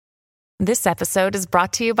This episode is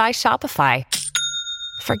brought to you by Shopify.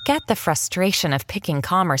 Forget the frustration of picking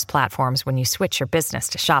commerce platforms when you switch your business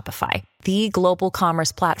to Shopify, the global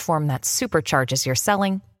commerce platform that supercharges your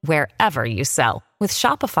selling wherever you sell. With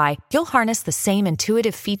Shopify, you'll harness the same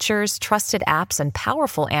intuitive features, trusted apps, and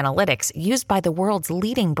powerful analytics used by the world's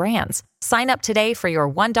leading brands. Sign up today for your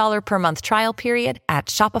 $1 per month trial period at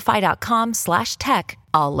shopify.com/tech,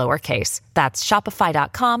 all lowercase. That's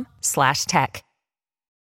shopify.com/tech.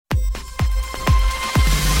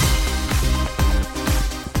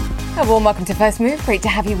 A warm welcome to First Move. Great to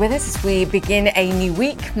have you with us as we begin a new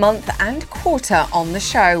week, month and quarter on the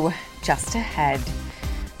show. Just ahead.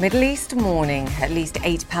 Middle East morning. At least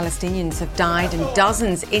 8 Palestinians have died and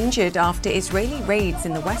dozens injured after Israeli raids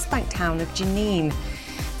in the West Bank town of Jenin.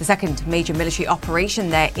 The second major military operation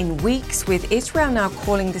there in weeks, with Israel now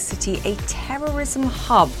calling the city a terrorism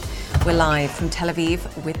hub. We're live from Tel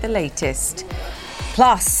Aviv with the latest.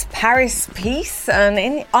 Plus, Paris peace,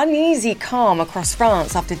 an uneasy calm across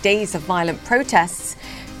France after days of violent protests.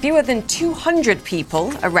 Fewer than 200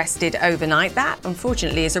 people arrested overnight. That,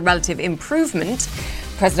 unfortunately, is a relative improvement.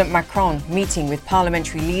 President Macron meeting with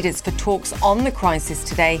parliamentary leaders for talks on the crisis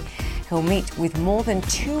today. He'll meet with more than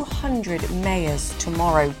 200 mayors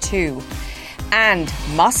tomorrow too. And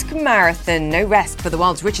Musk Marathon, no rest for the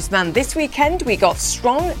world's richest man this weekend. We got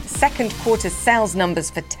strong second quarter sales numbers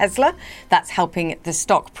for Tesla. That's helping the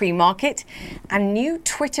stock pre-market. And new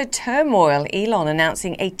Twitter turmoil, Elon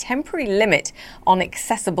announcing a temporary limit on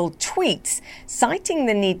accessible tweets, citing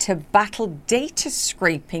the need to battle data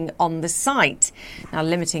scraping on the site. Now,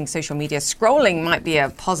 limiting social media scrolling might be a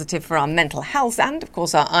positive for our mental health and, of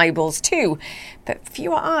course, our eyeballs too. But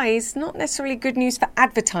fewer eyes, not necessarily good news for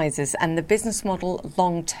advertisers and the business model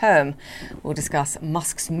long term. We'll discuss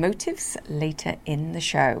Musk's motives later in the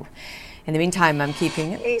show. In the meantime, I'm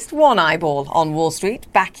keeping at least one eyeball on Wall Street,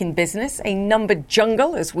 back in business, a numbered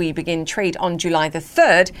jungle as we begin trade on July the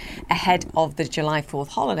 3rd, ahead of the July 4th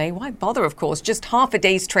holiday. Why bother, of course, just half a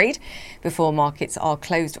day's trade before markets are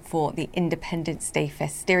closed for the Independence Day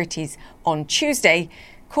festivities on Tuesday.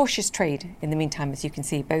 Cautious trade in the meantime, as you can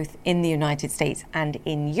see, both in the United States and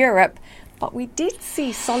in Europe. But we did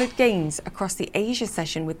see solid gains across the Asia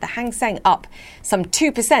session, with the Hang Seng up some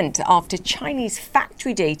 2% after Chinese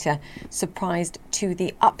factory data surprised to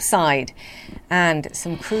the upside. And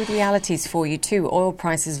some crude realities for you too. Oil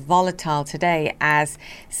prices volatile today as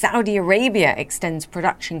Saudi Arabia extends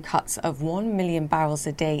production cuts of 1 million barrels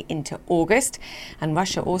a day into August. And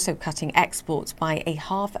Russia also cutting exports by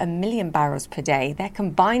 500,000 barrels per day. Their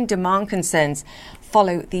combined demand concerns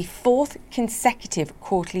follow the fourth consecutive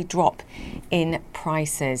quarterly drop in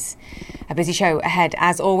prices. A busy show ahead.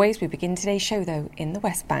 As always, we begin today's show, though, in the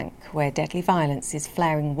West Bank, where deadly violence is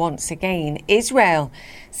flaring once again. Israel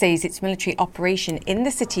says its military operation in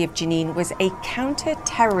the city of Jenin was a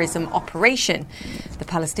counter-terrorism operation. The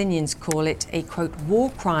Palestinians call it a, quote, war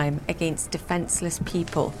crime against defenseless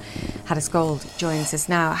people. Hadas Gold joins us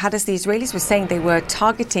now. Hadas, the Israelis were saying they were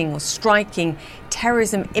targeting or striking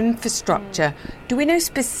terrorism infrastructure. Do we know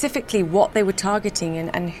specifically what they were targeting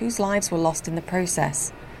and whose lives were lost in the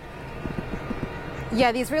process?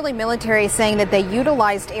 Yeah, the Israeli military is saying that they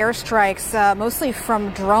utilized airstrikes, mostly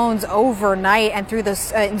from drones overnight and through the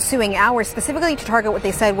ensuing hours, specifically to target what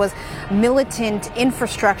they said was militant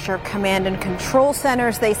infrastructure, command and control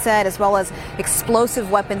centers, they said, as well as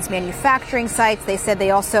explosive weapons manufacturing sites. They said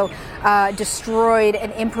they also destroyed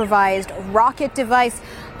an improvised rocket device.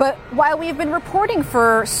 But while we have been reporting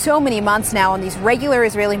for so many months now on these regular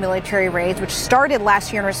Israeli military raids, which started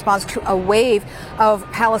last year in response to a wave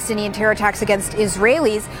of Palestinian terror attacks against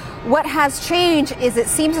Israelis, what has changed is it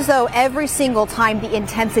seems as though every single time the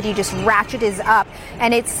intensity just ratchets up.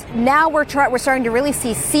 And it's now we're starting to really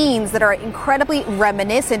see scenes that are incredibly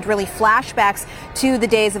reminiscent, really flashbacks to the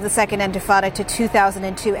days of the Second Intifada, to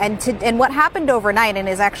 2002. And what happened overnight and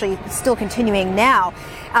is actually still continuing now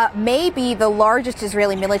may be the largest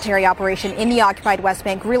Israeli military operation in the occupied West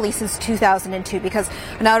Bank really since 2002, because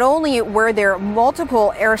not only were there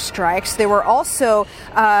multiple airstrikes, there were also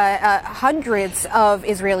hundreds of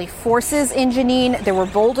Israeli forces in Jenin. There were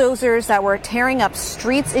bulldozers that were tearing up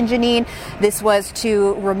streets in Jenin. This was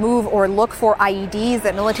to remove or look for IEDs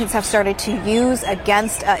that militants have started to use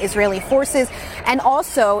against Israeli forces. And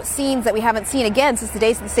also scenes that we haven't seen again since the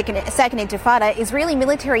days of the Second Intifada, Israeli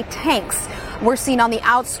military tanks were seen on the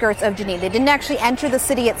outskirts of Jenin. They didn't actually enter the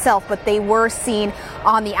city itself, but they were seen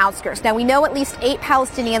on the outskirts. Now, we know at least 8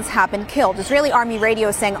 Palestinians have been killed. Israeli Army radio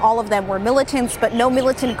is saying all of them were militants, but no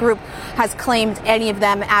militant group has claimed any of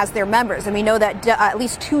them as their members. And we know that at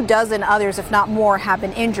least 24 others, if not more, have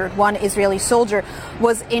been injured. One Israeli soldier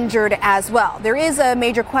was injured as well. There is a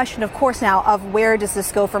major question, of course, now of where does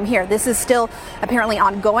this go from here? This is still apparently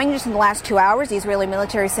ongoing. Just in the last 2 hours, the Israeli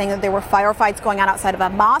military is saying that there were firefights going on outside of a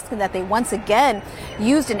mosque and that they once again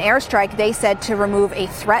used an airstrike, they said, to remove a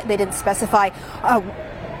threat. They didn't specify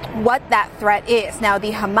what that threat is. Now,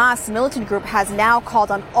 the Hamas militant group has now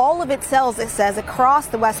called on all of its cells, it says, across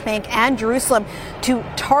the West Bank and Jerusalem to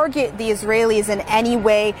target the Israelis in any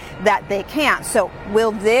way that they can. So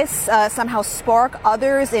will this somehow spark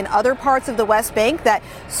others in other parts of the West Bank that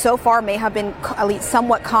so far may have been at least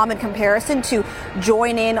somewhat calm in comparison to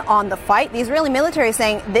join in on the fight? The Israeli military is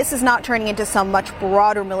saying this is not turning into some much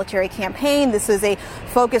broader military campaign. This is a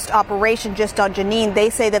focused operation just on Jenin. They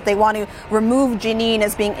say that they want to remove Jenin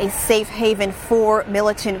as being a safe haven for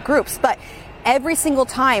militant groups. But every single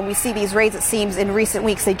time we see these raids, it seems, in recent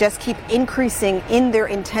weeks, they just keep increasing in their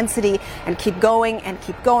intensity and keep going and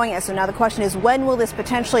keep going. And so now the question is, when will this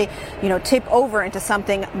potentially, tip over into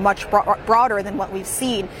something much broader than what we've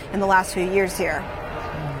seen in the last few years here?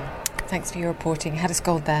 Thanks for your reporting. Hadis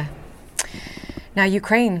Gold there. Now,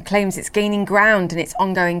 Ukraine claims it's gaining ground in its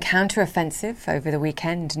ongoing counter-offensive. Over the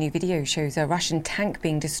weekend, a new video shows a Russian tank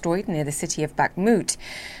being destroyed near the city of Bakhmut.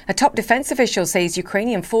 A top defense official says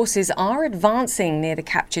Ukrainian forces are advancing near the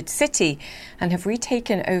captured city and have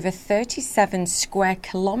retaken over 37 square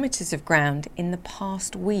kilometres of ground in the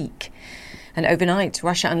past week. And overnight,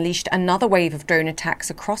 Russia unleashed another wave of drone attacks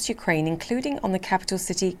across Ukraine, including on the capital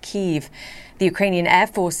city, Kyiv. The Ukrainian Air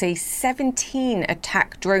Force says 17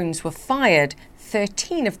 attack drones were fired.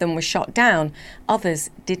 13 of them were shot down. Others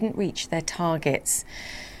didn't reach their targets.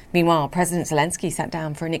 Meanwhile, President Zelensky sat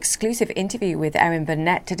down for an exclusive interview with Erin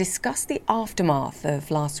Burnett to discuss the aftermath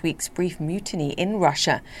of last week's brief mutiny in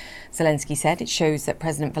Russia. Zelensky said it shows that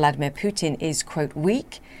President Vladimir Putin is, quote,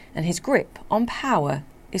 weak and his grip on power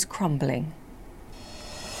is crumbling.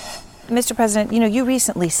 Mr. President, you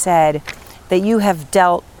recently said that you have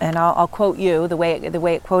dealt, and I'll quote you the way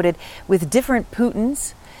it quoted, with different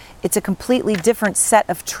Putins. It's a completely different set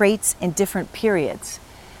of traits in different periods.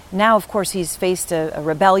 Now, of course, he's faced a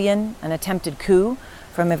rebellion, an attempted coup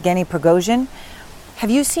from Evgeny Prigozhin.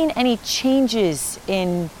 Have you seen any changes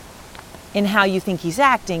in how you think he's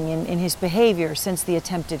acting, in his behavior since the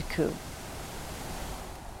attempted coup?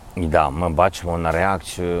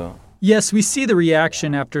 Yes, we see the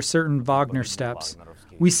reaction after certain Wagner steps.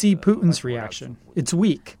 We see Putin's reaction. It's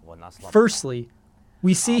weak. Firstly,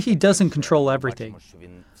 we see he doesn't control everything.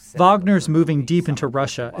 Wagner's moving deep into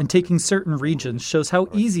Russia and taking certain regions shows how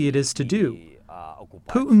easy it is to do.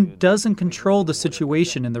 Putin doesn't control the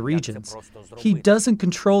situation in the regions. He doesn't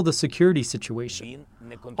control the security situation.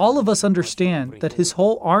 All of us understand that his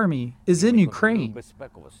whole army is in Ukraine.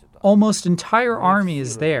 Almost entire army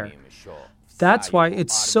is there. That's why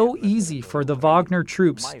it's so easy for the Wagner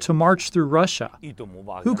troops to march through Russia.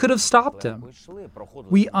 Who could have stopped them?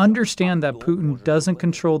 We understand that Putin doesn't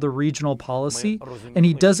control the regional policy, and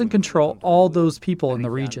he doesn't control all those people in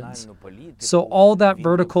the regions. So all that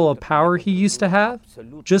vertical of power he used to have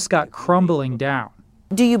just got crumbling down.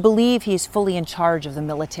 Do you believe he's fully in charge of the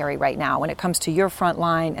military right now? When it comes to your front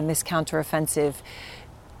line and this counteroffensive,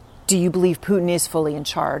 do you believe Putin is fully in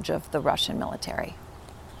charge of the Russian military?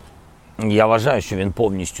 I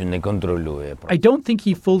don't think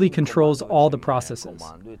he fully controls all the processes.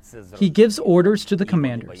 He gives orders to the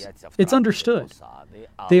commanders. It's understood.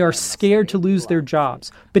 They are scared to lose their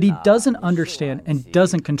jobs, but he doesn't understand and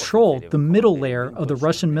doesn't control the middle layer of the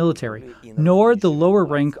Russian military, nor the lower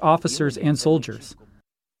rank officers and soldiers.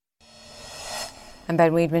 And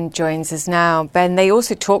Ben Weidman joins us now. Ben, they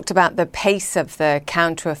also talked about the pace of the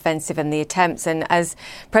counteroffensive and the attempts. And as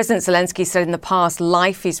President Zelensky said in the past,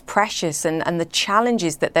 life is precious. And the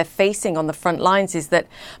challenges that they're facing on the front lines is that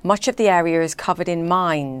much of the area is covered in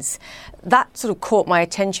mines. That sort of caught my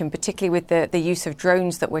attention, particularly with the use of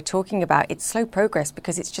drones that we're talking about. It's slow progress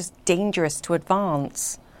because it's just dangerous to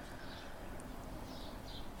advance.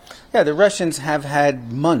 Yeah, the Russians have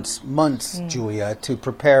had months, Julia, to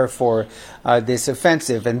prepare for this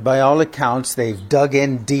offensive. And by all accounts, they've dug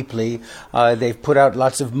in deeply. They've put out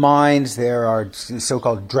lots of mines. There are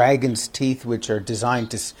so-called dragon's teeth, which are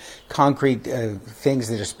designed to concrete things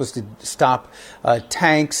that are supposed to stop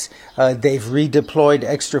tanks. They've redeployed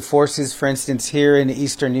extra forces. For instance, here in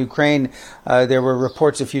eastern Ukraine, there were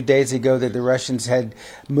reports a few days ago that the Russians had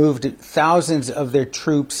moved thousands of their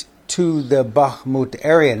troops to the Bakhmut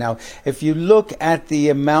area. Now, if you look at the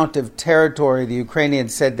amount of territory the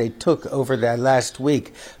Ukrainians said they took over that last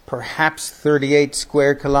week, perhaps 38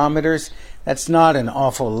 square kilometers, that's not an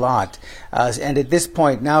awful lot. And at this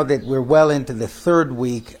point, now that we're well into the third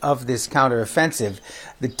week of this counteroffensive,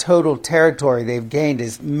 the total territory they've gained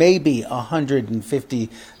is maybe 150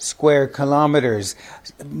 square kilometers.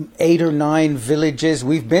 8 or 9 villages.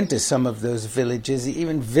 We've been to some of those villages.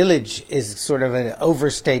 Even village is sort of an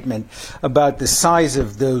overstatement about the size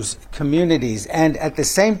of those communities. And at the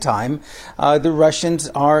same time, the Russians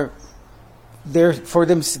are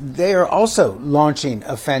they are also launching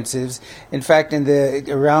offensives. In fact,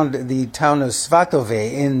 around the town of Svatove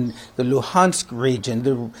in the Luhansk region,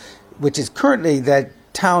 that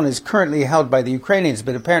town is currently held by the Ukrainians,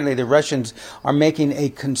 but apparently the Russians are making a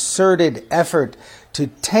concerted effort to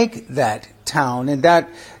take that town, and that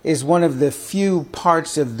is one of the few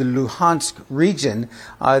parts of the Luhansk region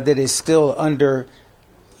that is still under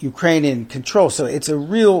Ukrainian control. So it's a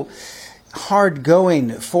real hard going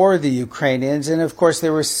for the Ukrainians, and of course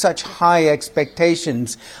there were such high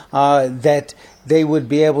expectations that they would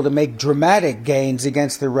be able to make dramatic gains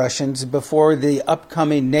against the Russians before the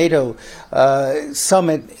upcoming NATO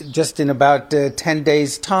summit just in about 10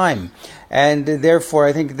 days' time. And therefore,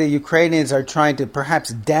 I think the Ukrainians are trying to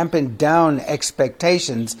perhaps dampen down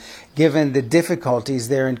expectations given the difficulties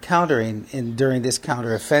they're encountering during this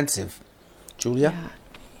counteroffensive. Julia?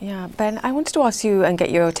 Yeah, Ben, I wanted to ask you and get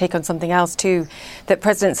your take on something else too, that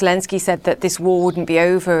President Zelensky said that this war wouldn't be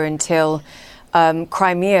over until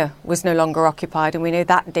Crimea was no longer occupied, and we know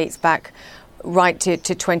that dates back right to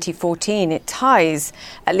 2014. It ties,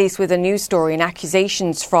 at least with a news story, and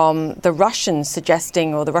accusations from the Russians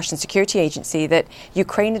suggesting, or the Russian security agency, that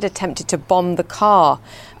Ukraine had attempted to bomb the car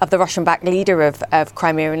of the Russian-backed leader of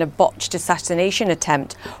Crimea in a botched assassination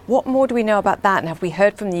attempt. What more do we know about that, and have we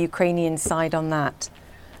heard from the Ukrainian side on that?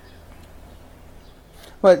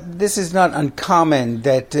 Well, this is not uncommon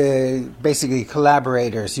that basically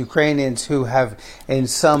collaborators, Ukrainians who have in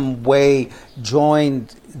some way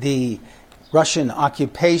joined the Russian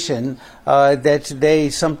occupation, that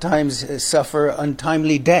they sometimes suffer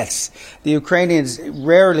untimely deaths. The Ukrainians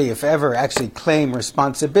rarely, if ever, actually claim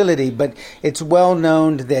responsibility, but it's well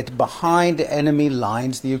known that behind enemy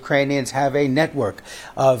lines, the Ukrainians have a network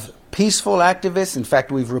of peaceful activists, in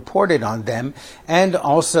fact, we've reported on them, and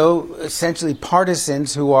also essentially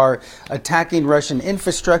partisans who are attacking Russian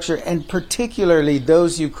infrastructure, and particularly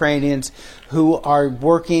those Ukrainians who are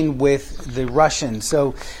working with the Russians.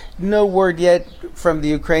 So no word yet from the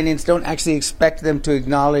Ukrainians. Don't actually expect them to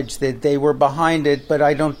acknowledge that they were behind it, but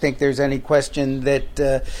I don't think there's any question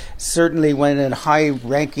that certainly when a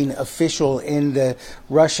high-ranking official in the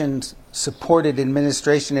Russian-supported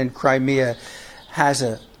administration in Crimea has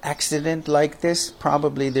an accident like this,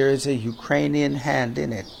 probably there is a Ukrainian hand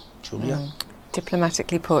in it. Julia?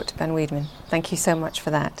 Diplomatically put, Ben Wiedemann. Thank you so much for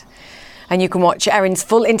that. And you can watch Erin's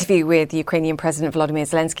full interview with Ukrainian President Volodymyr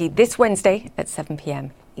Zelensky this Wednesday at 7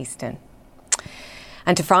 p.m. Eastern.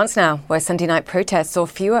 And to France now, where Sunday night protests saw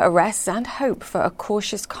fewer arrests and hope for a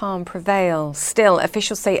cautious calm prevail. Still,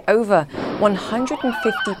 officials say over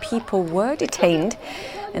 150 people were detained,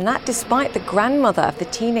 and that despite the grandmother of the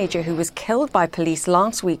teenager who was killed by police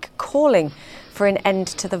last week calling for an end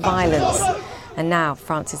to the violence. And now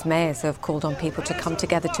France's mayors have called on people to come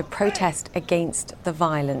together to protest against the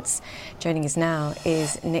violence. Joining us now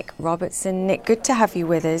is Nick Robertson. Nick, good to have you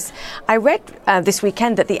with us. I read this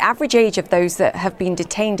weekend that the average age of those that have been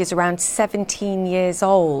detained is around 17 years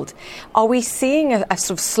old. Are we seeing a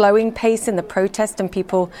sort of slowing pace in the protest and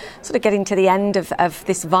people sort of getting to the end of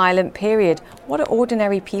this violent period? What are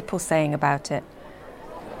ordinary people saying about it?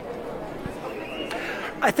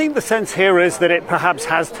 I think the sense here is that it perhaps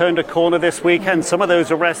has turned a corner this weekend. Some of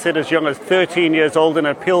those arrested as young as 13 years old, an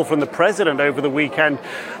appeal from the president over the weekend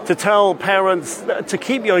to tell parents to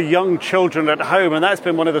keep your young children at home. And that's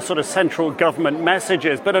been one of the sort of central government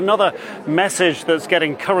messages. But another message that's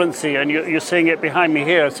getting currency, and you're seeing it behind me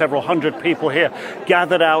here, several hundred people here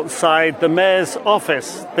gathered outside the mayor's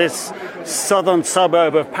office. This southern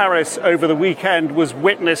suburb of Paris over the weekend was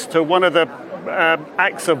witness to one of the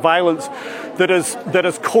acts of violence that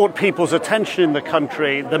has caught people's attention in the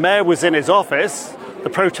country. The mayor was in his office.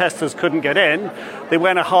 The protesters couldn't get in. They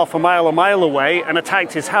went a mile away and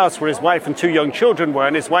attacked his house where his wife and 2 young children were,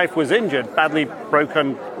 and his wife was injured, badly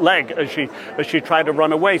broken leg as she tried to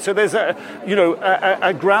run away. So there's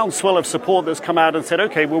a groundswell of support that's come out and said,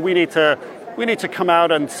 okay, well, we need to we need to come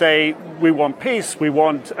out and say we want peace, we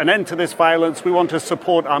want an end to this violence, we want to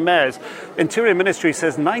support our mayors. Interior Ministry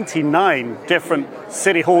says 99 different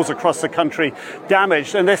city halls across the country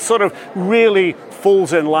damaged, and this sort of really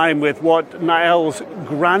falls in line with what Nael's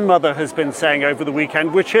grandmother has been saying over the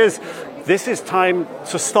weekend, which is this is time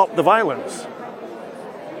to stop the violence.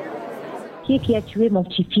 I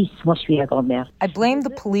blame the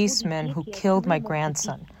policeman who killed my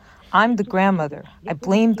grandson. I'm the grandmother. I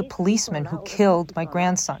blame the policeman who killed my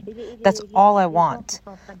grandson. That's all I want.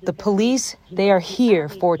 The police, they are here,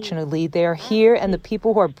 fortunately. They are here, and the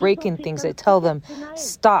people who are breaking things, I tell them,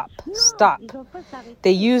 stop, stop.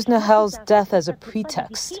 They use Nahel's death as a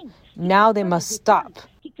pretext. Now they must stop.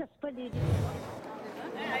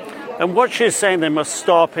 And what she's saying they must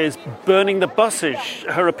stop is burning the buses.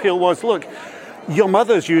 Her appeal was, look, your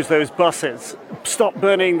mothers use those buses. Stop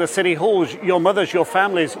burning the city halls. Your mothers, your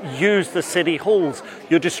families use the city halls.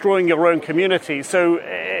 You're destroying your own community. So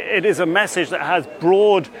it is a message that has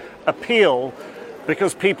broad appeal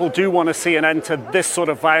because people do want to see an end to this sort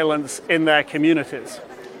of violence in their communities.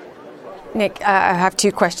 Nick, I have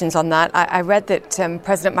two questions on that. I read that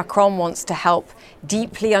President Macron wants to help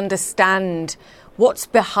deeply understand what's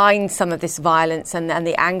behind some of this violence and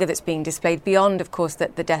the anger that's being displayed beyond, of course, the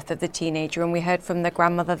death of the teenager. And we heard from the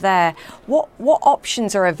grandmother there. What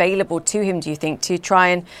options are available to him, do you think, to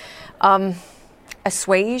try and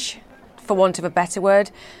assuage, for want of a better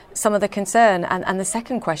word, some of the concern? And the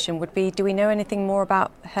second question would be, do we know anything more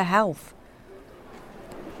about her health?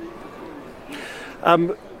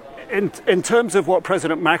 In terms of what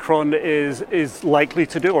President Macron is likely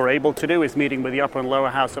to do or able to do, is meeting with the upper and lower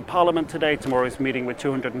house of parliament today. Tomorrow is meeting with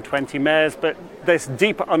 220 mayors. But this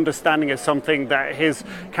deeper understanding is something that he's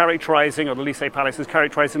characterizing, or the Élysée Palace is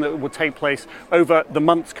characterizing, that will take place over the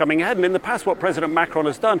months coming ahead. And in the past, what President Macron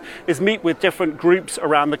has done is meet with different groups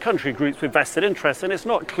around the country, groups with vested interests. And it's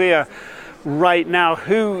not clear right now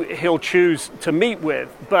who he'll choose to meet with,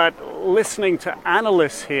 but listening to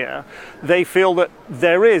analysts here, they feel that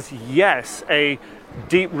there is, yes, a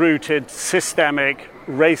deep-rooted, systemic,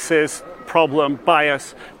 racist problem,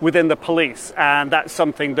 bias within the police, and that's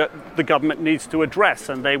something that the government needs to address.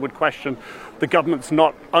 And they would question, the government's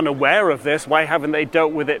not unaware of this, why haven't they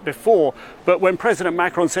dealt with it before? But when President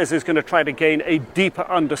Macron says he's going to try to gain a deeper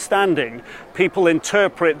understanding, people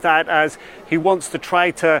interpret that as he wants to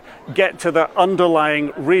try to get to the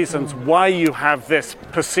underlying reasons why you have this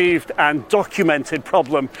perceived and documented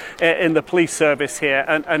problem in the police service here,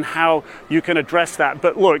 and how you can address that.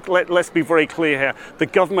 But look, let's be very clear here. The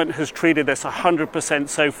government has treated this 100%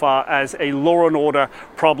 so far as a law and order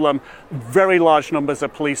problem. Very large numbers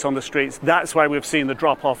of police on the streets. That's why we've seen the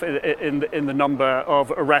drop-off in the number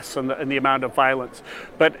of arrests and the amount of violence.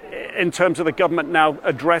 But in terms of the government now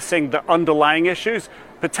addressing the underlying issues,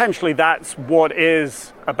 potentially that's what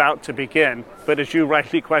is about to begin. But as you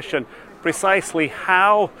rightly question, precisely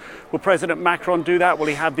how will President Macron do that? Will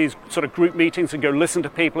he have these sort of group meetings and go listen to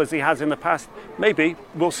people as he has in the past? Maybe.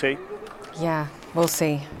 We'll see. Yeah, we'll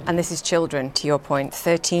see. And this is children, to your point,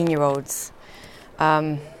 13-year-olds.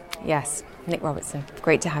 Yes, Nick Robertson,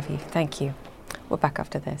 great to have you. Thank you. We're back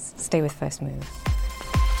after this. Stay with First Move.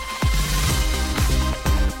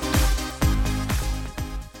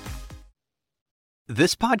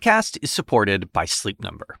 This podcast is supported by Sleep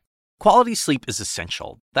Number. Quality sleep is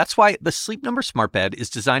essential. That's why the Sleep Number Smart Bed is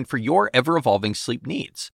designed for your ever-evolving sleep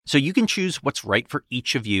needs, so you can choose what's right for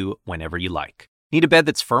each of you whenever you like. Need a bed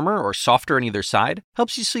that's firmer or softer on either side?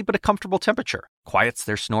 Helps you sleep at a comfortable temperature. Quiets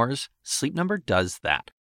their snores? Sleep Number does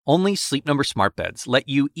that. Only Sleep Number Smart Beds let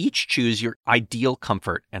you each choose your ideal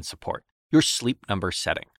comfort and support, your Sleep Number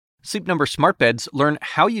setting. Sleep Number Smart Beds learn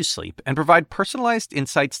how you sleep and provide personalized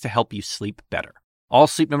insights to help you sleep better. All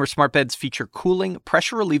Sleep Number Smart Beds feature cooling,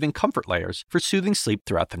 pressure-relieving comfort layers for soothing sleep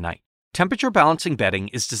throughout the night. Temperature-balancing bedding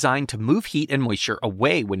is designed to move heat and moisture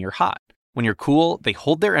away when you're hot. When you're cool, they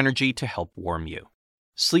hold their energy to help warm you.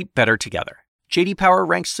 Sleep better together. J.D. Power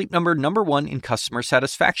ranks Sleep Number #1 in customer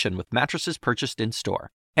satisfaction with mattresses purchased in-store.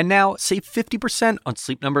 And now, save 50% on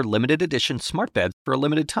Sleep Number limited edition smart beds for a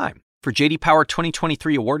limited time. For J.D. Power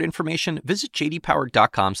 2023 award information, visit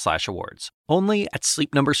jdpower.com/awards. Only at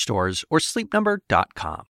Sleep Number stores or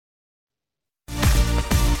sleepnumber.com.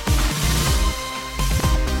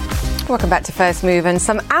 Welcome back to First Move, and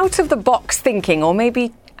some out-of-the-box thinking, or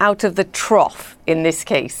maybe out of the trough in this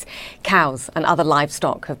case. Cows and other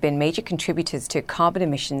livestock have been major contributors to carbon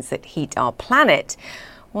emissions that heat our planet.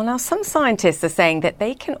 Well, now some scientists are saying that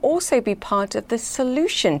they can also be part of the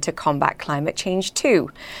solution to combat climate change too.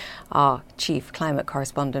 Our chief climate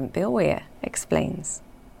correspondent Bill Weir explains.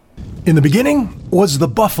 In the beginning was the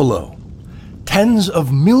buffalo. Tens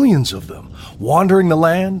of millions of them, wandering the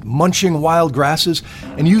land, munching wild grasses,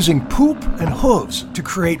 and using poop and hooves to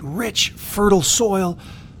create rich, fertile soil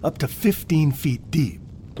up to 15 feet deep.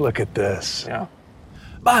 Look at this. Yeah.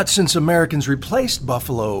 But since Americans replaced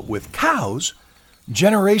buffalo with cows,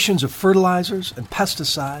 generations of fertilizers and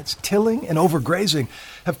pesticides, tilling and overgrazing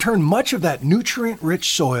have turned much of that nutrient-rich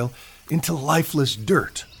soil into lifeless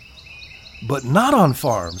dirt. But not on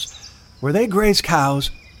farms, where they graze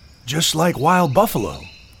cows just like wild buffalo.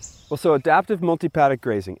 Well, so adaptive multipaddock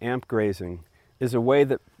grazing, AMP grazing, is a way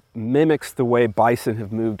that mimics the way bison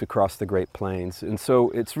have moved across the Great Plains. And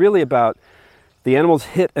so it's really about the animals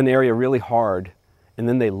hit an area really hard, and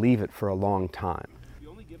then they leave it for a long time.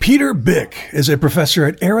 Peter Bick is a professor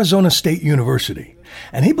at Arizona State University,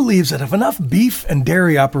 and he believes that if enough beef and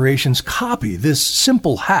dairy operations copy this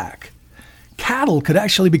simple hack, cattle could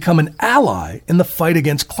actually become an ally in the fight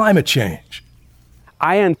against climate change.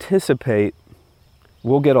 I anticipate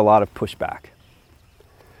we'll get a lot of pushback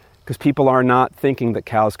because people are not thinking that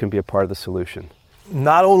cows can be a part of the solution.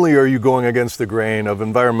 Not only are you going against the grain of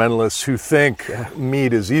environmentalists who think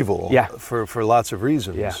meat is evil for lots of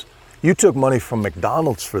reasons. Yeah. You took money from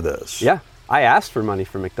McDonald's for this. Yeah, I asked for money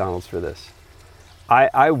from McDonald's for this.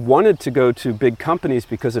 I wanted to go to big companies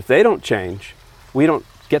because if they don't change, we don't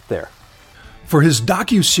get there. For his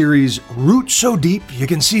docu-series, Roots So Deep You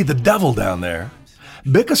Can See the Devil Down There,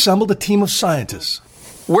 Bick assembled a team of scientists.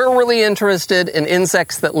 We're really interested in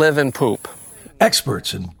insects that live in poop.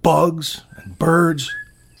 Experts in bugs and birds.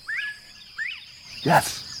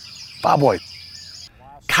 Yes, bobwhite.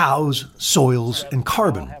 Cows, soils, and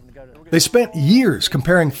carbon. They spent years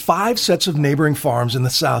comparing 5 sets of neighboring farms in the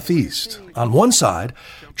southeast. On one side,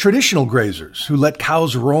 traditional grazers who let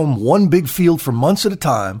cows roam one big field for months at a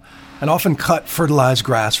time and often cut fertilized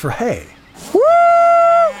grass for hay. Woo!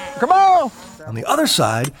 Come on! On the other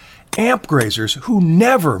side, AMP grazers who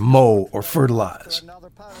never mow or fertilize.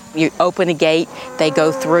 You open a gate, they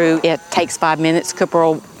go through, it takes 5 minutes, could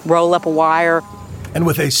roll up a wire. And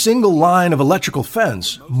with a single line of electrical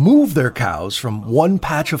fence, move their cows from one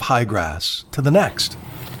patch of high grass to the next.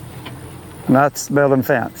 That's building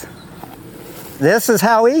fence. This is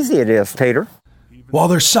how easy it is, Peter. While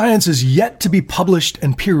their science is yet to be published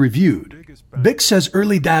and peer-reviewed, Bick says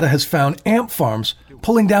early data has found AMP farms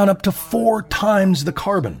pulling down up to 4 times the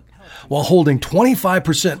carbon, while holding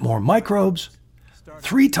 25% more microbes,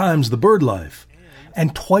 3 times the bird life,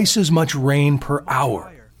 and twice as much rain per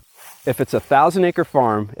hour. If it's a 1,000-acre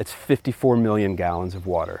farm, it's 54 million gallons of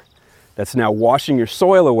water. That's now washing your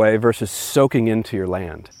soil away versus soaking into your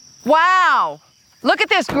land. Wow! Look at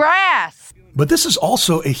this grass! But this is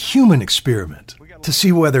also a human experiment to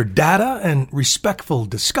see whether data and respectful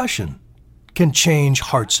discussion can change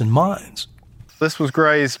hearts and minds. This was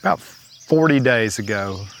grazed about 40 days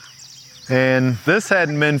ago, and this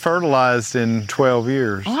hadn't been fertilized in 12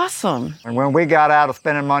 years. Awesome. And when we got out of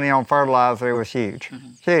spending money on fertilizer, it was huge,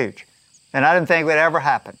 huge. And I didn't think it would ever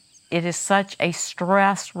happen. It is such a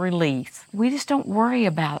stress relief. We just don't worry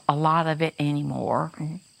about a lot of it anymore.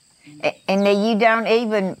 And then you don't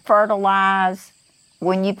even fertilize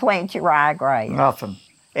when you plant your ryegrass. Nothing.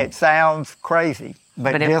 It sounds crazy,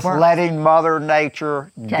 but just works. letting Mother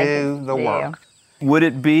Nature do the work. Would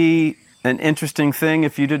it be an interesting thing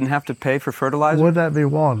if you didn't have to pay for fertilizer? Would that be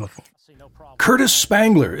wonderful? Curtis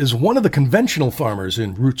Spangler is one of the conventional farmers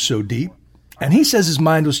in Roots So Deep, and he says his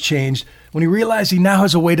mind was changed when he realized he now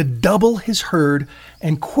has a way to double his herd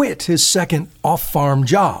and quit his second off-farm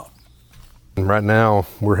job. And right now,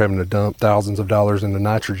 we're having to dump thousands of dollars into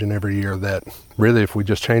nitrogen every year that really, if we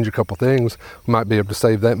just change a couple things, we might be able to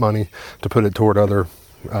save that money to put it toward other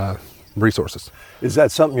resources. Is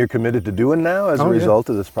that something you're committed to doing now as a result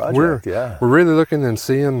of this project? We're really looking and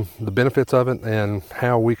seeing the benefits of it and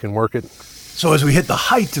how we can work it. So as we hit the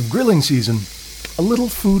height of grilling season, a little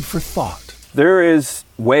food for thought. There is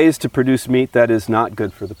ways to produce meat that is not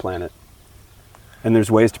good for the planet. And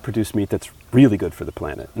there's ways to produce meat that's really good for the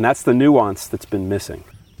planet. And that's the nuance that's been missing.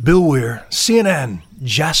 Bill Weir, CNN,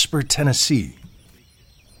 Jasper, Tennessee.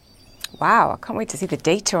 Wow, I can't wait to see the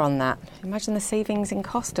data on that. Imagine the savings in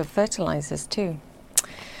cost of fertilizers too.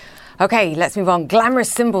 Okay, let's move on.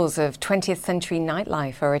 Glamorous symbols of 20th century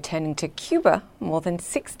nightlife are returning to Cuba more than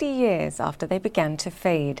 60 years after they began to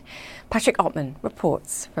fade. Patrick Ottman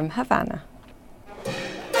reports from Havana.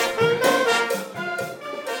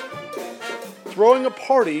 Throwing a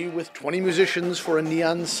party with 20 musicians for a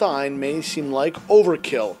neon sign may seem like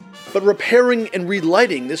overkill, but repairing and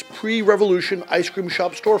relighting this pre-revolution ice cream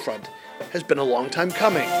shop storefront has been a long time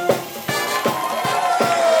coming.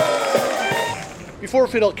 Before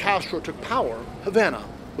Fidel Castro took power, Havana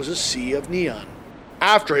was a sea of neon.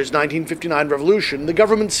 After his 1959 revolution, the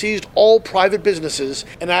government seized all private businesses,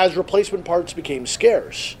 and as replacement parts became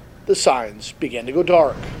scarce, the signs began to go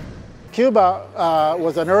dark. Cuba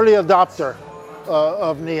was an early adopter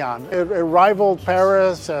of neon. It rivaled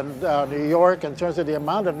Paris and New York in terms of the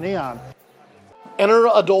amount of neon. Enter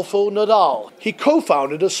Adolfo Nadal. He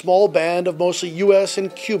co-founded a small band of mostly U.S.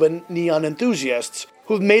 and Cuban neon enthusiasts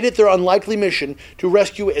who've made it their unlikely mission to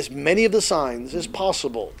rescue as many of the signs as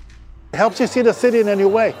possible. It helps you see the city in a new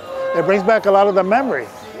way. It brings back a lot of the memory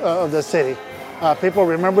of the city. People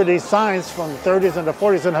remember these signs from the 30s and the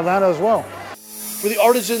 40s in Havana as well. For the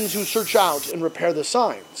artisans who search out and repair the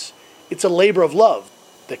signs, it's a labor of love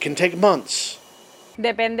that can take months.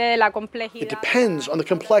 It depends on the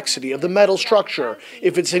complexity of the metal structure,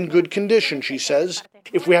 if it's in good condition, she says.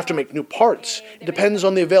 If we have to make new parts, it depends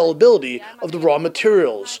on the availability of the raw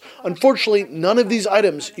materials. Unfortunately, none of these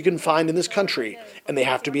items you can find in this country, and they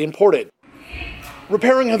have to be imported.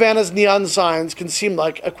 Repairing Havana's neon signs can seem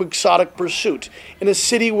like a quixotic pursuit in a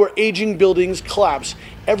city where aging buildings collapse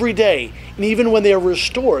every day, and even when they are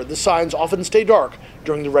restored, the signs often stay dark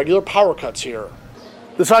during the regular power cuts here.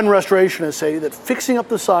 The sign restorationists say that fixing up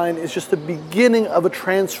the sign is just the beginning of a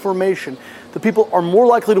transformation. The people are more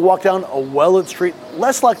likely to walk down a well-lit street,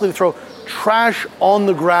 less likely to throw trash on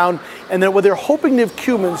the ground, and that what they're hoping to give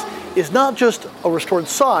Cubans is not just a restored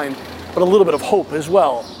sign, but a little bit of hope as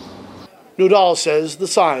well. Nadal says the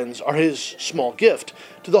signs are his small gift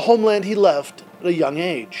to the homeland he left at a young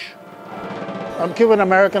age. I'm Cuban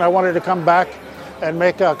American. I wanted to come back and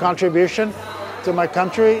make a contribution to my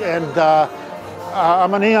country, and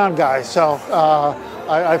I'm a neon guy, so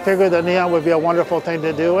I figured that neon would be a wonderful thing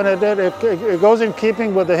to do, and it did. It goes in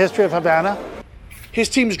keeping with the history of Havana. His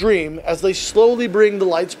team's dream, as they slowly bring the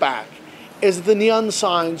lights back, is that the neon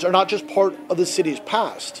signs are not just part of the city's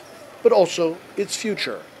past, but also its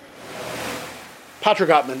future. Patrick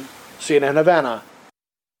Ottman, CNN Havana.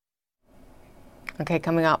 Okay,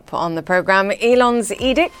 coming up on the programme, Elon's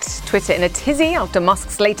edict, Twitter in a tizzy after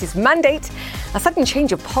Musk's latest mandate, a sudden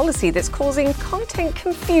change of policy that's causing content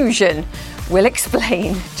confusion. We'll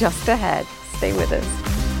explain just ahead. Stay with us.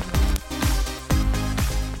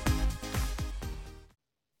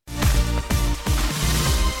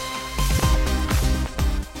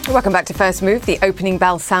 Welcome back to First Move. The opening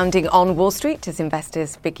bell sounding on Wall Street as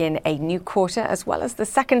investors begin a new quarter as well as the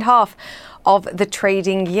second half of the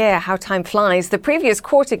trading year. How time flies. The previous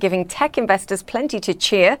quarter giving tech investors plenty to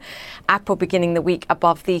cheer. Apple beginning the week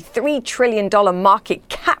above the $3 trillion market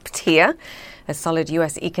capped here as solid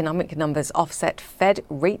US economic numbers offset Fed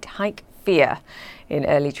rate hike fear. In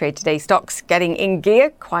early trade today, stocks getting in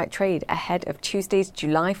gear. Quiet trade ahead of Tuesday's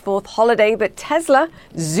July 4th holiday, but Tesla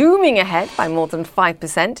zooming ahead by more than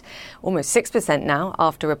 5%, almost 6% now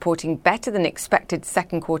after reporting better than expected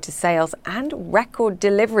second quarter sales and record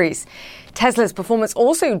deliveries. Tesla's performance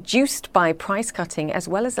also juiced by price cutting as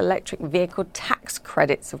well as electric vehicle tax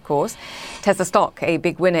credits, of course. Tesla stock, a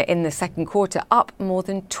big winner in the second quarter, up more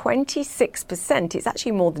than 26%. It's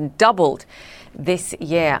actually more than doubled this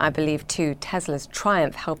year, I believe, too. Tesla's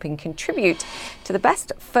triumph helping contribute to the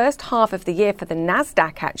best first half of the year for the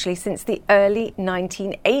Nasdaq, actually, since the early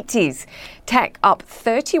 1980s. Tech up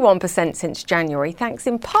 31% since January, thanks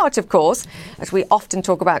in part, of course, as we often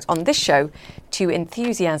talk about on this show, to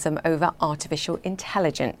enthusiasm over artificial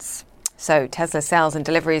intelligence. So Tesla sales and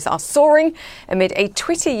deliveries are soaring amid a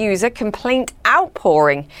Twitter user complaint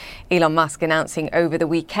outpouring. Elon Musk announcing over the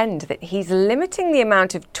weekend that he's limiting the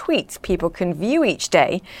amount of tweets people can view each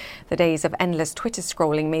day. The days of endless Twitter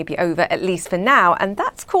scrolling may be over, at least for now, and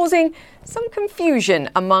that's causing some confusion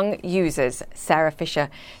among users. Sarah Fisher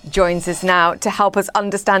joins us now to help us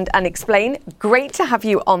understand and explain. Great to have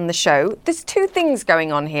you on the show. There's two things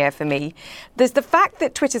going on here for me. There's the fact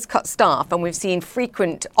that Twitter's cut staff and we've seen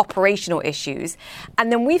frequent operational issues.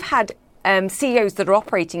 And then we've had CEOs that are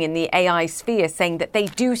operating in the AI sphere saying that they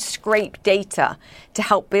do scrape data to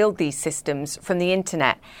help build these systems from the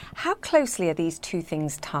internet. How closely are these two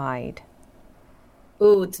things tied?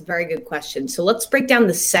 Oh, it's a very good question. So let's break down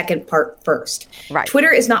the second part first. Right.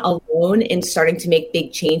 Twitter is not alone in starting to make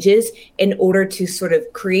big changes in order to sort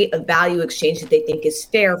of create a value exchange that they think is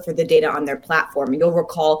fair for the data on their platform. You'll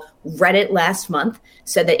recall Reddit last month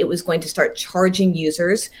said that it was going to start charging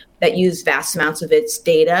users that use vast amounts of its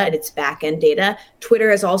data and its back-end data.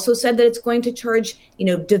 Twitter has also said that it's going to charge,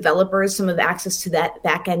 developers some of access to that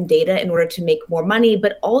back-end data in order to make more money,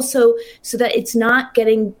 but also so that it's not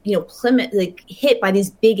getting, hit by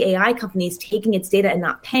these big AI companies taking its data and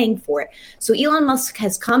not paying for it. So Elon Musk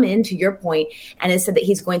has come in, to your point, and has said that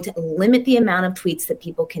he's going to limit the amount of tweets that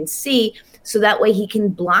people can see, so that way he can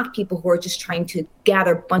block people who are just trying to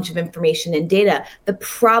gather a bunch of information and data. The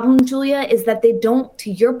problem, Julia, is that they don't,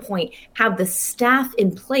 to your point, have the staff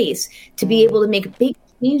in place to be able to make big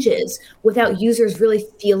changes without users really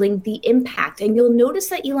feeling the impact. And you'll notice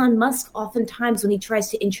that Elon Musk oftentimes, when he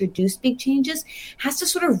tries to introduce big changes, has to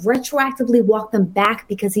sort of retroactively walk them back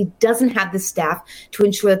because he doesn't have the staff to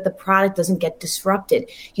ensure that the product doesn't get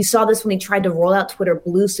disrupted. You saw this when he tried to roll out Twitter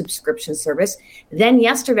Blue subscription service. Then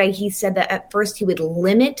yesterday, he said that at first he would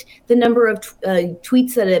limit the number of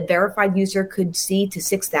tweets that a verified user could see to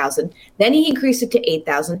 6,000. Then he increased it to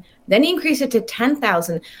 8,000. Then he increased it to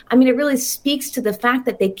 10,000. I mean, it really speaks to the fact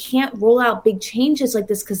that they can't roll out big changes like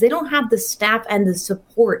this because they don't have the staff and the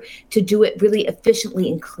support to do it really efficiently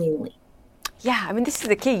and cleanly. Yeah, I mean, this is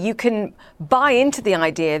the key. You can buy into the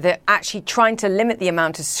idea that actually trying to limit the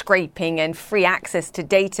amount of scraping and free access to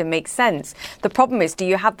data makes sense. The problem is, do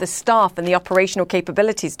you have the staff and the operational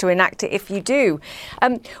capabilities to enact it if you do?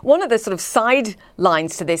 One of the sort of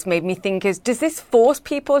sidelines to this made me think is, does this force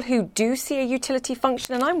people who do see a utility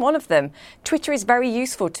function? And I'm one of them. Twitter is very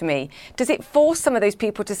useful to me. Does it force some of those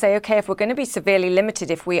people to say, OK, if we're going to be severely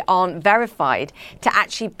limited, if we aren't verified, to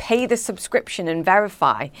actually pay the subscription and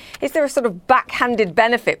verify? Is there a sort of backhanded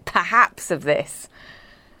benefit, perhaps, of this?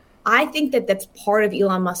 I think that that's part of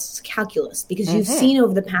Elon Musk's calculus because you've seen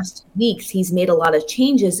over the past weeks, he's made a lot of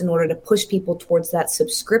changes in order to push people towards that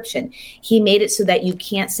subscription. He made it so that you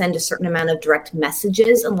can't send a certain amount of direct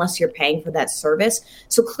messages unless you're paying for that service.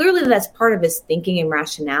 So clearly that's part of his thinking and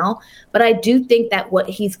rationale. But I do think that what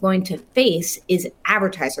he's going to face is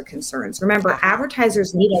advertiser concerns. Remember,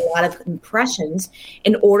 advertisers need a lot of impressions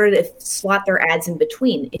in order to slot their ads in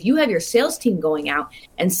between. If you have your sales team going out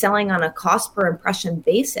and selling on a cost per impression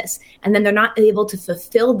basis, and then they're not able to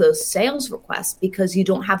fulfill those sales requests because you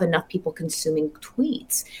don't have enough people consuming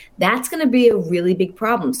tweets, that's going to be a really big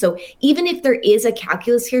problem. So even if there is a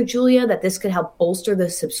calculus here, Julia, that this could help bolster the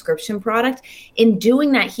subscription product, in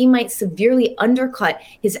doing that, he might severely undercut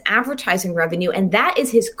his advertising revenue. And that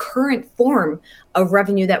is his current form of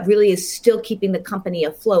revenue that really is still keeping the company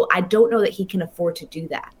afloat. I don't know that he can afford to do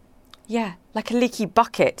that. Yeah, like a leaky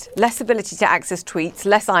bucket. Less ability to access tweets,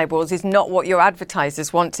 less eyeballs is not what your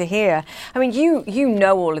advertisers want to hear. I mean, you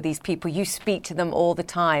know all of these people. You speak to them all the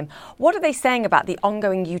time. What are they saying about the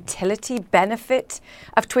ongoing utility benefit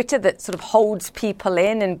of Twitter that sort of holds people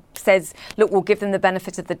in and says, look, we'll give them the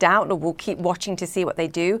benefit of the doubt or we'll keep watching to see what they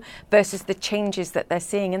do, versus the changes that they're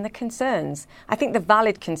seeing and the concerns? I think the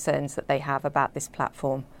valid concerns that they have about this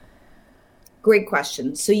platform. Great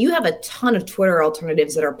question. So you have a ton of Twitter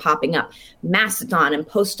alternatives that are popping up. Mastodon and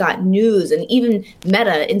Post.News and even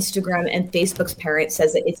Meta, Instagram and Facebook's parent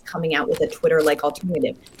says that it's coming out with a Twitter-like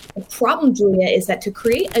alternative. The problem, Julia, is that to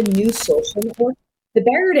create a new social network, the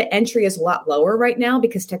barrier to entry is a lot lower right now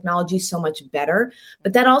because technology is so much better.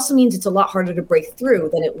 But that also means it's a lot harder to break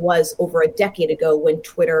through than it was over a decade ago when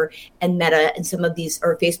Twitter and Meta and some of these,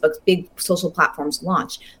 or Facebook's big social platforms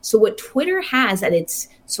launched. So what Twitter has at its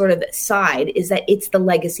sort of side is that it's the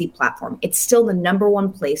legacy platform. It's still the number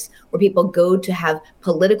one place where people go to have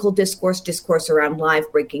political discourse around live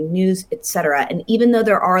breaking news, etc. And even though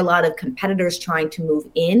there are a lot of competitors trying to move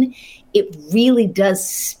in, it really does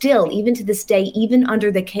still, even to this day, even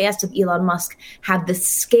under the chaos of Elon Musk, have the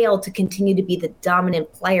scale to continue to be the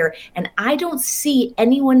dominant player. And I don't see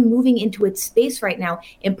anyone moving into its space right now,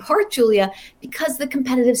 in part, Julia, because the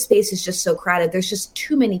competitive space is just so crowded. There's just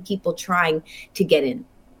too many people trying to get in.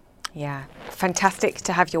 Yeah, fantastic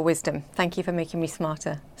to have your wisdom. Thank you for making me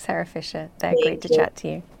smarter. Sarah Fisher, they're great to chat to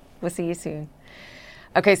you. We'll see you soon.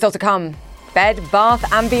 Okay, still to come. Bed, Bath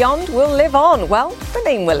and Beyond will live on. Well, the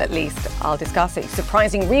name will at least. I'll discuss a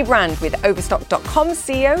surprising rebrand with Overstock.com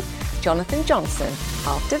CEO Jonathan Johnson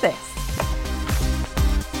after this.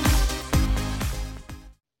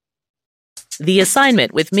 The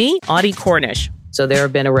Assignment with me, Audie Cornish. So there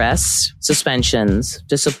have been arrests, suspensions,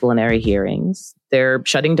 disciplinary hearings. They're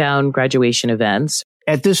shutting down graduation events.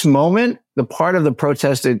 At this moment, the part of the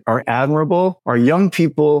protests that are admirable are young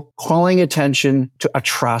people calling attention to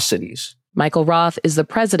atrocities. Michael Roth is the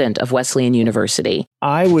president of Wesleyan University.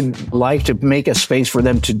 I would like to make a space for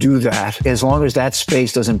them to do that, as long as that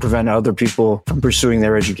space doesn't prevent other people from pursuing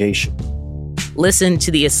their education. Listen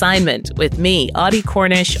to The Assignment with me, Audie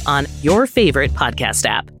Cornish, on your favorite podcast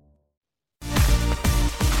app.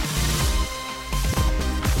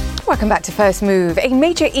 Welcome back to First Move. A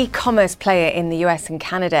major e-commerce player in the US and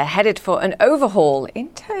Canada headed for an overhaul in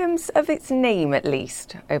terms of its name, at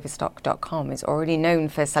least. Overstock.com is already known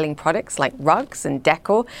for selling products like rugs and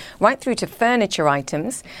decor, right through to furniture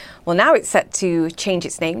items. Well, now it's set to change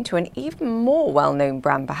its name to an even more well-known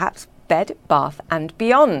brand, perhaps, Bed Bath &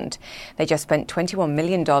 Beyond. They just spent $21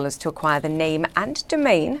 million to acquire the name and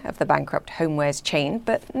domain of the bankrupt homewares chain,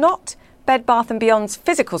 but not Bed Bath & Beyond's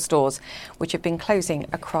physical stores, which have been closing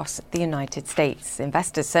across the United States.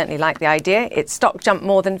 Investors certainly like the idea. Its stock jumped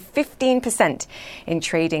more than 15% in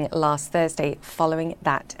trading last Thursday following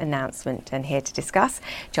that announcement. And here to discuss,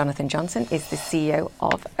 Jonathan Johnson is the CEO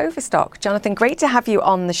of Overstock. Jonathan, great to have you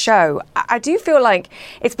on the show. I do feel like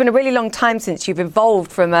it's been a really long time since you've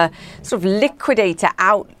evolved from a sort of liquidator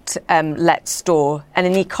outlet store and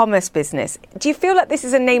an e-commerce business. Do you feel like this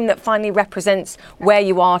is a name that finally represents where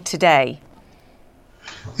you are today?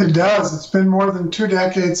 It does. It's been more than 2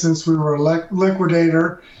 decades since we were a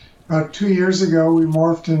liquidator. About 2 years ago, we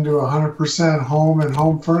morphed into a 100% home and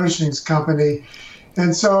home furnishings company.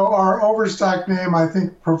 And so our Overstock name, I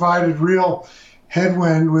think, provided real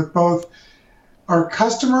headwind with both our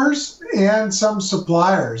customers and some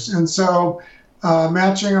suppliers. And so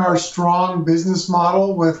matching our strong business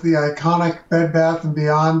model with the iconic Bed Bath &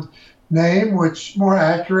 Beyond name, which more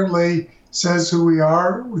accurately says who we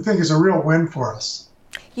are, we think is a real win for us.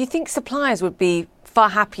 You think suppliers would be far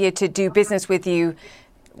happier to do business with you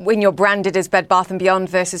when you're branded as Bed Bath & Beyond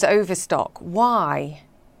versus Overstock? Why?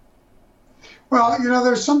 Well,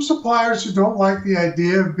 there's some suppliers who don't like the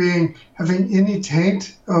idea of having any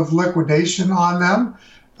taint of liquidation on them.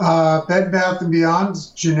 Bed Bath &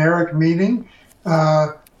 Beyond's generic meaning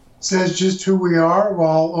says just who we are,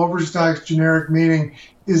 while Overstock's generic meaning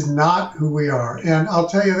is not who we are. And I'll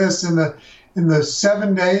tell you this, in the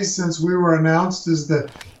 7 days since we were announced as the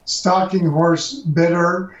stalking horse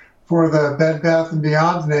bidder for the Bed Bath &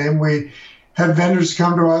 Beyond name, we had vendors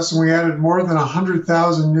come to us and we added more than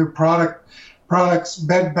 100,000 new products,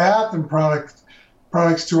 Bed Bath and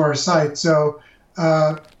products to our site. So,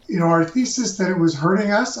 our thesis that it was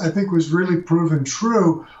hurting us, I think, was really proven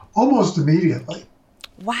true almost immediately.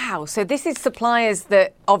 Wow. So this is suppliers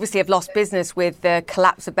that obviously have lost business with the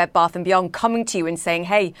collapse of Bed Bath & Beyond coming to you and saying,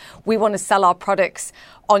 hey, we want to sell our products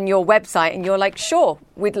on your website. And you're like, sure,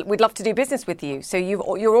 we'd love to do business with you. So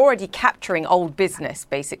you're already capturing old business,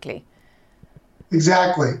 basically.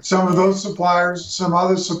 Exactly. Some of those suppliers, some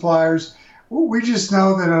other suppliers, we just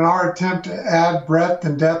know that in our attempt to add breadth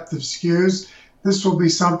and depth of SKUs, this will be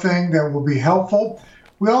something that will be helpful.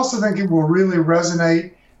 We also think it will really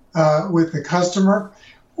resonate with the customer.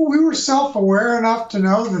 We were self-aware enough to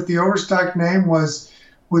know that the Overstock name was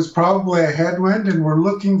probably a headwind, and we're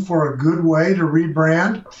looking for a good way to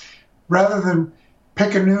rebrand. Rather than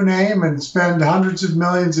pick a new name and spend hundreds of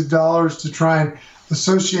millions of dollars to try and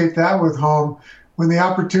associate that with home, when the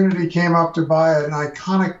opportunity came up to buy an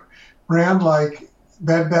iconic brand like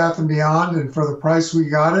Bed Bath & Beyond, and for the price we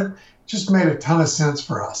got it, just made a ton of sense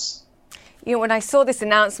for us. When I saw this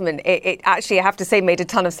announcement, it actually, I have to say, made a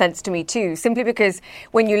ton of sense to me too, simply because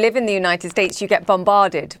when you live in the United States, you get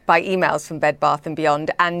bombarded by emails from Bed Bath & Beyond,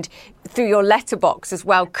 and through your letterbox as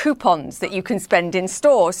well, coupons that you can spend in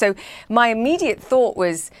store. So my immediate thought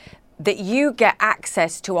was that you get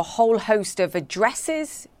access to a whole host of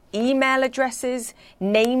addresses, email addresses,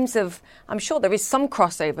 names of, I'm sure there is some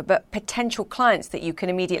crossover, but potential clients that you can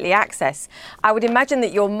immediately access. I would imagine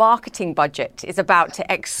that your marketing budget is about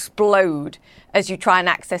to explode as you try and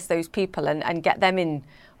access those people and get them in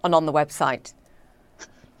and on the website.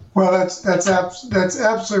 Well, that's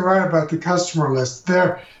absolutely right about the customer list.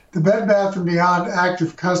 The Bed Bath & Beyond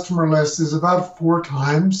active customer list is about 4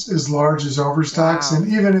 times as large as Overstock's. Wow.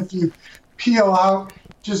 And even if you peel out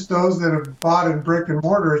just those that have bought in brick and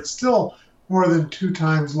mortar, it's still more than 2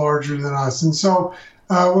 times larger than us. And so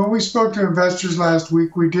when we spoke to investors last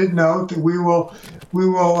week, we did note that we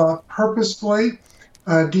will purposefully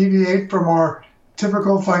deviate from our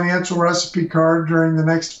typical financial recipe card during the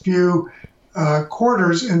next few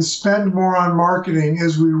quarters and spend more on marketing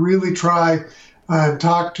as we really try and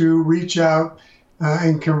talk to, reach out,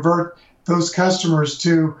 and convert those customers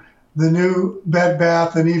to the new Bed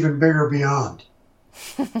Bath and even bigger beyond.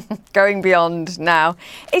 Going beyond now.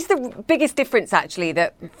 Is the biggest difference actually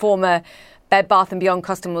that former Bed Bath & Beyond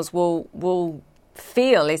customers will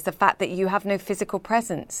feel is the fact that you have no physical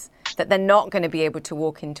presence, that they're not going to be able to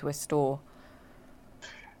walk into a store?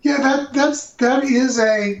 Yeah, that is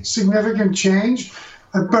a significant change,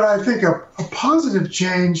 but I think a positive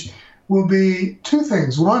change will be 2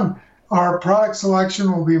 things. One, our product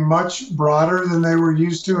selection will be much broader than they were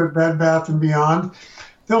used to at Bed Bath & Beyond.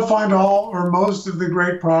 They'll find all or most of the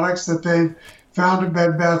great products that they've found at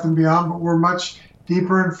Bed Bath & Beyond, but we're much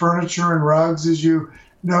deeper in furniture and rugs, as you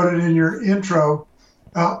noted in your intro.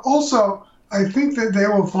 Also, I think that they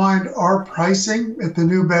will find our pricing at the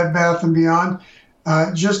new Bed Bath & Beyond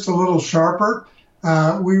just a little sharper.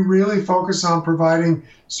 We really focus on providing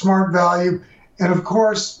smart value. And of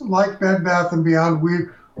course, like Bed Bath & Beyond,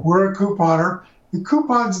 we're a couponer. The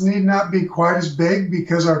coupons need not be quite as big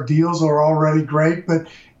because our deals are already great, but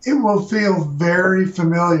it will feel very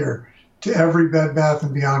familiar to every Bed Bath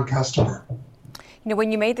 & Beyond customer. You know,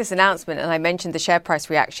 when you made this announcement, and I mentioned the share price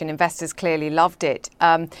reaction, investors clearly loved it.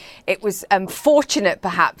 It was fortunate,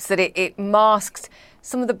 perhaps, that it masked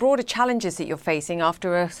some of the broader challenges that you're facing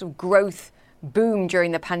after a sort of growth boom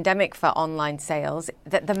during the pandemic for online sales,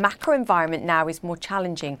 that the macro environment now is more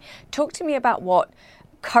challenging. Talk to me about what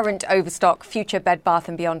current Overstock, future Bed Bath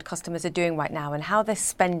 & Beyond customers are doing right now and how their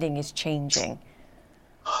spending is changing.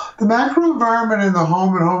 The macro environment in the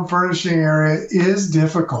home and home furnishing area is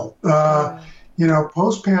difficult. You know,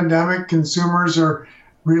 post-pandemic, consumers are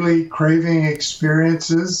really craving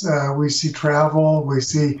experiences. We see travel, we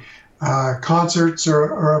see concerts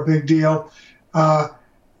are a big deal.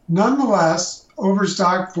 Nonetheless,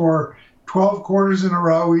 Overstock for 12 quarters in a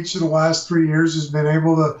row, each of the last 3 years, has been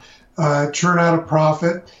able to churn out a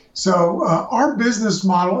profit. So our business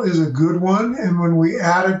model is a good one, and when we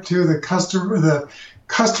add it to the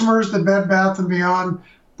customers that Bed Bath & Beyond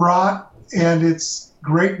brought and its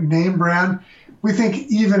great name brand, we think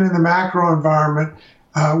even in the macro environment,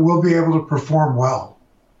 we'll be able to perform well.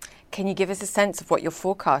 Can you give us a sense of what your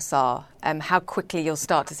forecasts are? How quickly you'll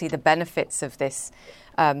start to see the benefits of this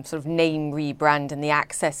sort of name rebrand and the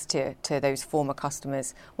access to those former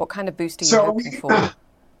customers? What kind of boost are you hoping for?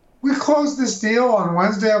 We closed this deal on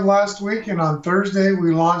Wednesday of last week, and on Thursday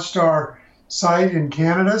we launched our site in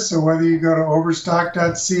Canada. So whether you go to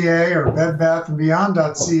overstock.ca or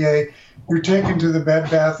bedbathandbeyond.ca, you're taken to the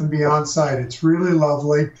Bed Bath & Beyond site. It's really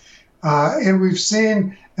lovely. And we've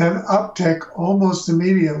seen an uptick almost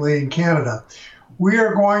immediately in Canada. We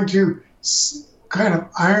are going to kind of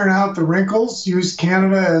iron out the wrinkles, use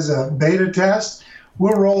Canada as a beta test.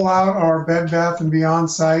 We'll roll out our Bed Bath &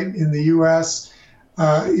 Beyond site in the U.S.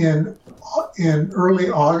 In early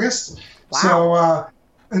August. Wow. So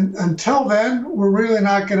until then, we're really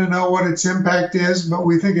not going to know what its impact is, but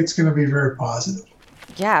we think it's going to be very positive.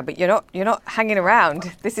 Yeah, but you're not hanging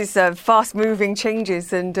around. This is fast-moving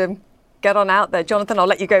changes, and get on out there. Jonathan, I'll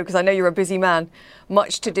let you go because I know you're a busy man.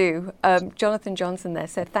 Much to do. Jonathan Johnson there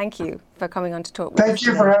said thank you for coming on to talk with us. Thank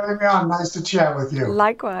you for having me on. Nice to chat with you.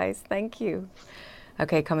 Likewise. Thank you.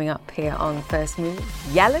 Okay, coming up here on First Move,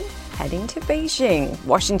 Yellen heading to Beijing.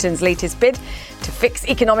 Washington's latest bid to fix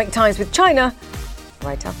economic ties with China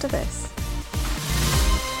right after this.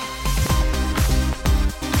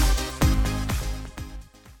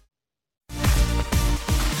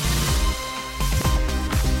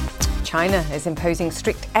 China is imposing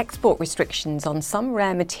strict export restrictions on some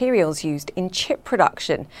rare materials used in chip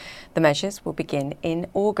production. The measures will begin in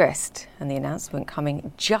August, and the announcement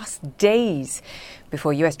coming just days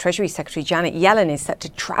before US Treasury Secretary Janet Yellen is set to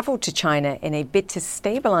travel to China in a bid to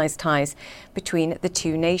stabilize ties between the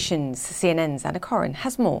two nations. CNN's Anna Corrin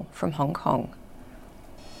has more from Hong Kong.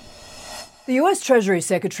 The US Treasury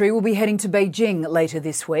Secretary will be heading to Beijing later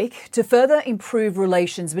this week to further improve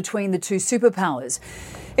relations between the two superpowers.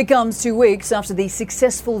 It comes 2 weeks after the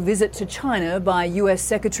successful visit to China by US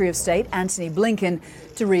Secretary of State Antony Blinken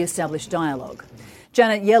to re-establish dialogue.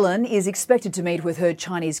 Janet Yellen is expected to meet with her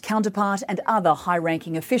Chinese counterpart and other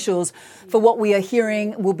high-ranking officials for what we are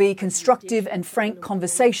hearing will be constructive and frank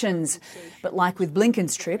conversations. But like with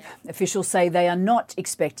Blinken's trip, officials say they are not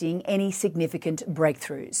expecting any significant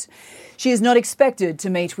breakthroughs. She is not expected to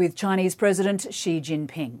meet with Chinese President Xi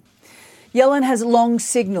Jinping. Yellen has long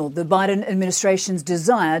signalled the Biden administration's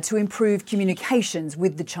desire to improve communications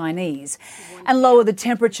with the Chinese and lower the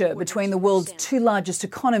temperature between the world's two largest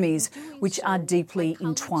economies, which are deeply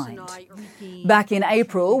entwined. Back in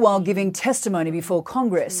April, while giving testimony before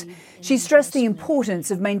Congress, she stressed the importance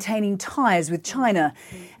of maintaining ties with China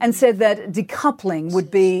and said that decoupling would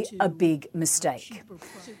be a big mistake.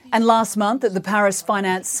 And last month at the Paris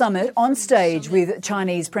Finance Summit, on stage with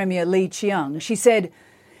Chinese Premier Li Qiang, she said,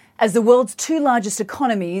 "As the world's two largest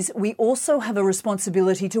economies, we also have a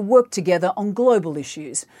responsibility to work together on global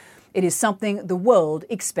issues. It is something the world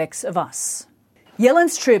expects of us."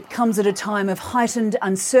 Yellen's trip comes at a time of heightened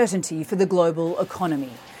uncertainty for the global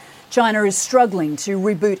economy. China is struggling to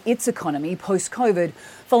reboot its economy post-COVID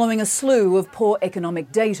following a slew of poor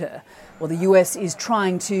economic data, while the US is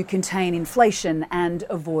trying to contain inflation and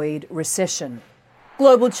avoid recession.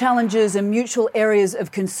 Global challenges and mutual areas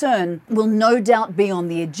of concern will no doubt be on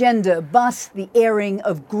the agenda, but the airing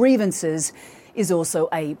of grievances is also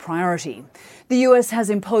a priority. The US has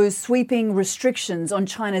imposed sweeping restrictions on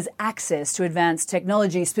China's access to advanced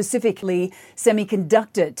technology, specifically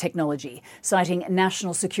semiconductor technology, citing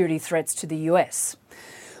national security threats to the US.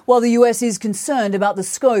 While the US is concerned about the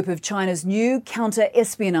scope of China's new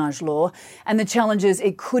counter-espionage law and the challenges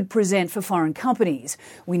it could present for foreign companies,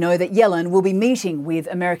 we know that Yellen will be meeting with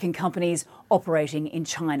American companies operating in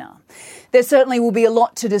China. There certainly will be a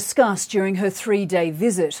lot to discuss during her 3-day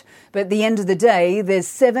visit, but at the end of the day, there's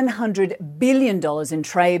 $700 billion in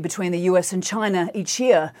trade between the US and China each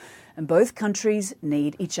year, and both countries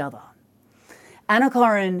need each other. Anna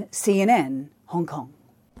Corin, CNN, Hong Kong.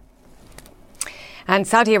 And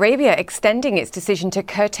Saudi Arabia extending its decision to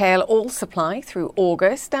curtail oil supply through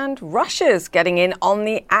August, and Russia's getting in on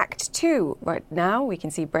the act too. Right now we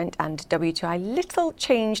can see Brent and WTI little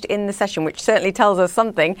changed in the session, which certainly tells us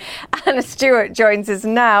something. Anna Stewart joins us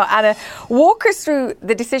now. Anna, walk us through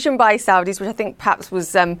the decision by Saudis, which I think perhaps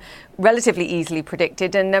was relatively easily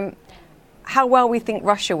predicted, and how well we think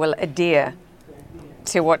Russia will adhere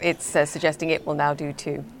to what it's suggesting it will now do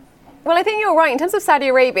too. Well, I think you're right. In terms of Saudi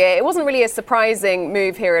Arabia, it wasn't really a surprising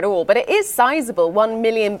move here at all, but it is sizable, 1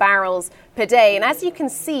 million barrels per day. And as you can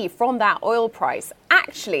see from that oil price,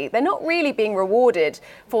 actually, they're not really being rewarded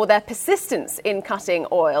for their persistence in cutting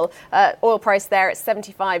oil. Oil price there at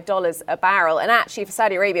 $75 a barrel. And actually, for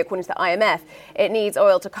Saudi Arabia, according to the IMF, it needs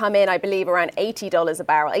oil to come in, I believe, around $80 a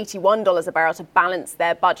barrel, $81 a barrel to balance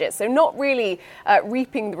their budget. So not really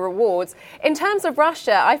reaping the rewards. In terms of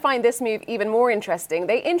Russia, I find this move even more interesting.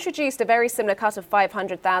 They introduced a very similar cut of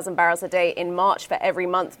 500,000 barrels a day in March for every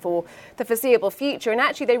month for the foreseeable future. And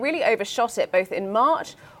actually, they really overshot it both in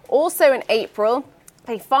March, also in April.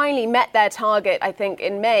 They finally met their target, I think,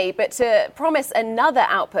 in May. But to promise another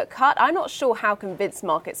output cut, I'm not sure how convinced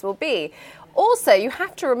markets will be. Also, you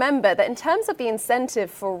have to remember that in terms of the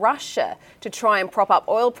incentive for Russia to try and prop up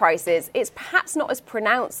oil prices, it's perhaps not as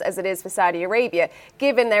pronounced as it is for Saudi Arabia,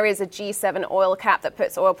 given there is a G7 oil cap that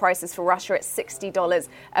puts oil prices for Russia at $60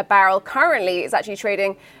 a barrel. Currently, it's actually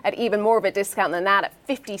trading at even more of a discount than that, at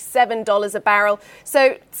 $57 a barrel.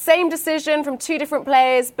 So same decision from two different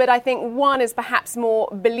players, but I think one is perhaps more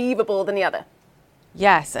believable than the other.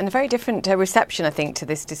 Yes, and a very different reception, I think, to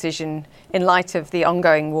this decision in light of the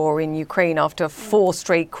ongoing war in Ukraine after 4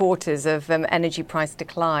 straight quarters of energy price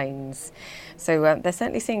declines. So they're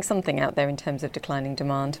certainly seeing something out there in terms of declining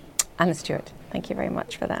demand. Anna Stewart, thank you very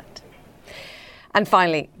much for that. And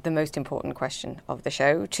finally, the most important question of the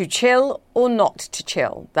show, to chill or not to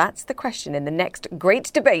chill? That's the question in the next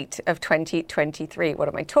great debate of 2023. What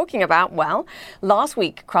am I talking about? Well, last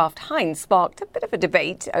week, Kraft Heinz sparked a bit of a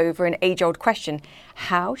debate over an age-old question.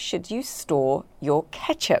 How should you store your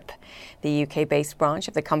ketchup? The UK-based branch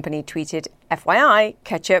of the company tweeted, FYI,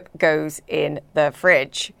 ketchup goes in the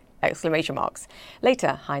fridge. !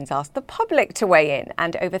 Later, Heinz asked the public to weigh in,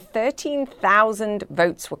 and over 13,000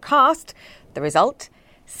 votes were cast. The result?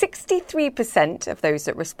 63% of those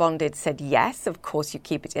that responded said yes, of course you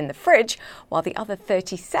keep it in the fridge, while the other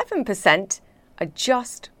 37% are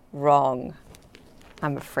just wrong.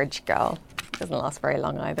 I'm a fridge girl. Doesn't last very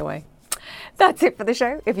long either way. That's it for the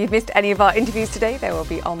show. If you've missed any of our interviews today, they will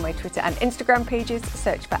be on my Twitter and Instagram pages.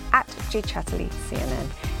 Search for @JChatterley CNN.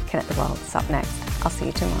 Connect the World is up next. I'll see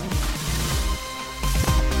you tomorrow.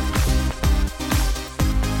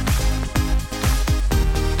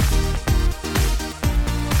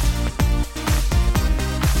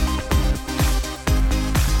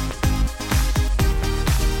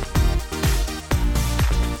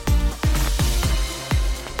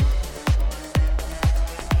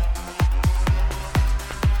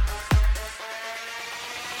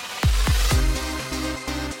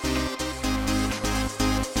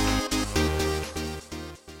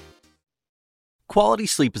 Quality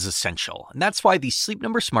sleep is essential, and that's why the Sleep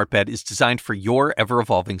Number Smart Bed is designed for your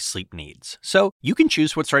ever-evolving sleep needs. So you can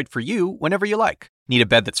choose what's right for you whenever you like. Need a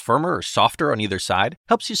bed that's firmer or softer on either side?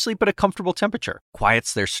 Helps you sleep at a comfortable temperature.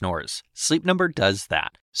 Quiets their snores. Sleep Number does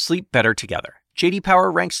that. Sleep better together. J.D. Power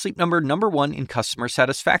ranks Sleep Number #1 in customer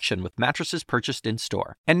satisfaction with mattresses purchased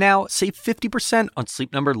in-store. And now, save 50% on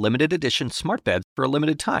Sleep Number limited edition smart beds for a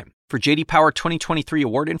limited time. For J.D. Power 2023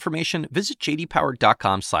 award information, visit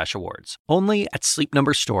jdpower.com/awards. Only at Sleep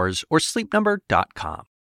Number stores or sleepnumber.com.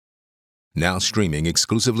 Now streaming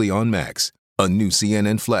exclusively on Max, a new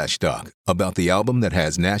CNN flash doc about the album that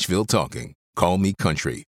has Nashville talking, Call Me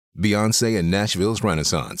Country. Beyoncé and Nashville's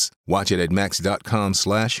Renaissance. Watch it at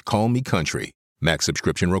max.com/callmecountry. Max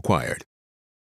subscription required.